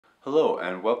Hello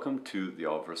and welcome to the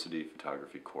Allversity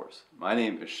Photography Course. My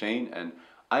name is Shane and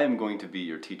I am going to be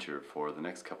your teacher for the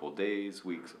next couple days,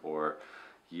 weeks, or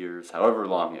years, however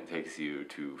long it takes you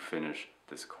to finish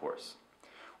this course.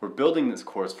 We're building this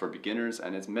course for beginners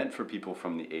and it's meant for people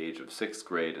from the age of 6th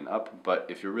grade and up, but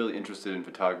if you're really interested in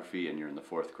photography and you're in the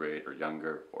 4th grade or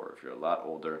younger, or if you're a lot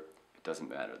older, it doesn't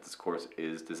matter. This course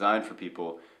is designed for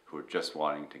people who are just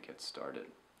wanting to get started.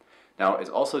 Now, it's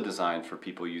also designed for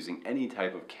people using any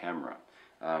type of camera.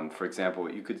 For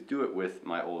example, you could do it with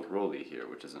my old Rolly here,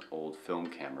 which is an old film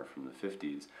camera from the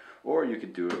 50s, or you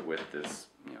could do it with this,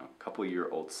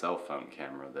 couple-year-old cell phone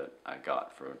camera that I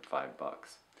got for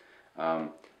 $5,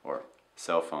 or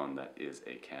cell phone that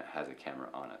has a camera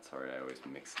on it. Sorry, I always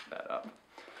mix that up.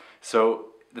 So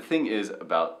the thing is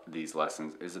about these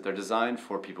lessons is that they're designed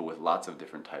for people with lots of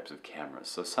different types of cameras.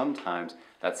 So sometimes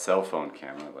that cell phone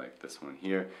camera, like this one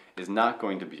here, is not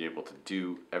going to be able to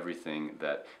do everything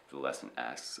that the lesson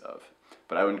asks of.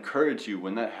 But I would encourage you,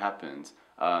 when that happens,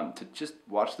 to just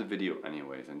watch the video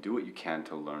anyways and do what you can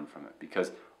to learn from it,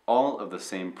 because all of the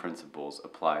same principles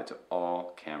apply to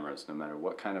all cameras. No matter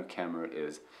what kind of camera it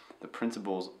is, the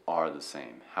principles are the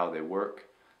same. How they work,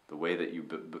 the way that you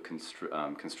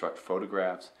construct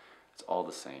photographs, it's all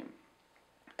the same.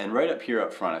 And right up here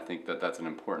up front, I think that that's an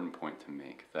important point to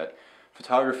make, that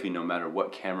photography, no matter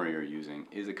what camera you're using,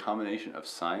 is a combination of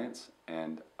science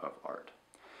and of art.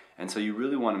 And so you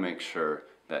really want to make sure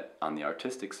that on the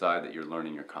artistic side that you're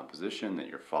learning your composition, that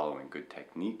you're following good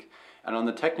technique, and on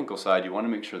the technical side you want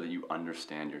to make sure that you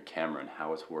understand your camera and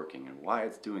how it's working and why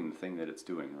it's doing the thing that it's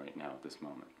doing right now at this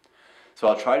moment. So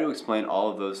I'll try to explain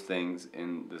all of those things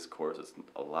in this course. It's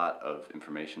a lot of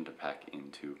information to pack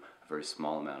into a very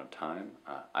small amount of time.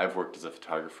 I've worked as a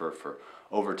photographer for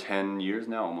over 10 years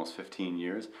now, almost 15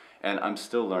 years, and I'm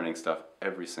still learning stuff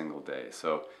every single day.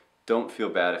 So don't feel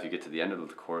bad if you get to the end of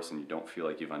the course and you don't feel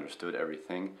like you've understood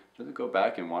everything. Just go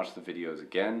back and watch the videos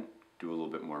again, do a little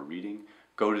bit more reading.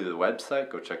 Go to the website,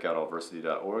 go check out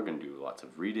allversity.org and do lots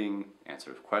of reading,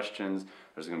 answer questions.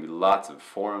 There's going to be lots of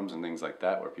forums and things like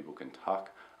that where people can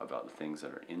talk about the things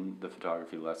that are in the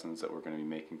photography lessons that we're going to be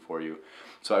making for you.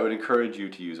 So I would encourage you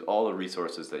to use all the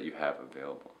resources that you have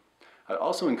available. I'd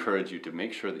also encourage you to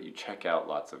make sure that you check out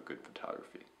lots of good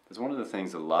photography. It's one of the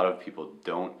things a lot of people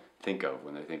don't think of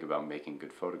when they think about making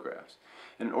good photographs.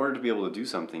 And in order to be able to do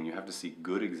something, you have to see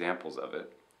good examples of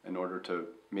it in order to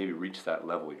maybe reach that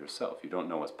level yourself. You don't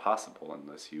know what's possible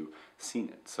unless you've seen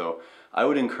it. So I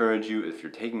would encourage you, if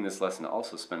you're taking this lesson, to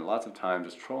also spend lots of time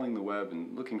just trolling the web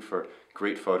and looking for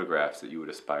great photographs that you would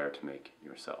aspire to make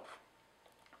yourself.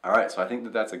 Alright, so I think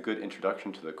that that's a good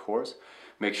introduction to the course.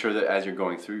 Make sure that as you're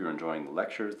going through, you're enjoying the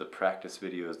lectures, the practice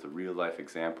videos, the real-life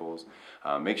examples.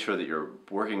 Make sure that you're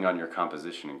working on your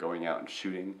composition and going out and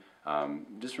shooting.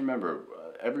 Just remember,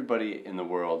 everybody in the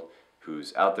world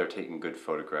who's out there taking good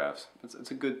photographs,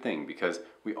 it's a good thing because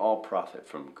we all profit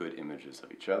from good images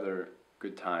of each other,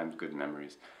 good times, good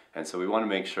memories. And so we want to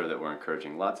make sure that we're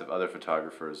encouraging lots of other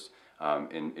photographers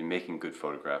in making good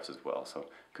photographs as well. So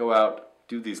go out,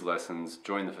 do these lessons,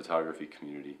 join the photography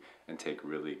community, and take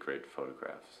really great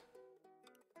photographs.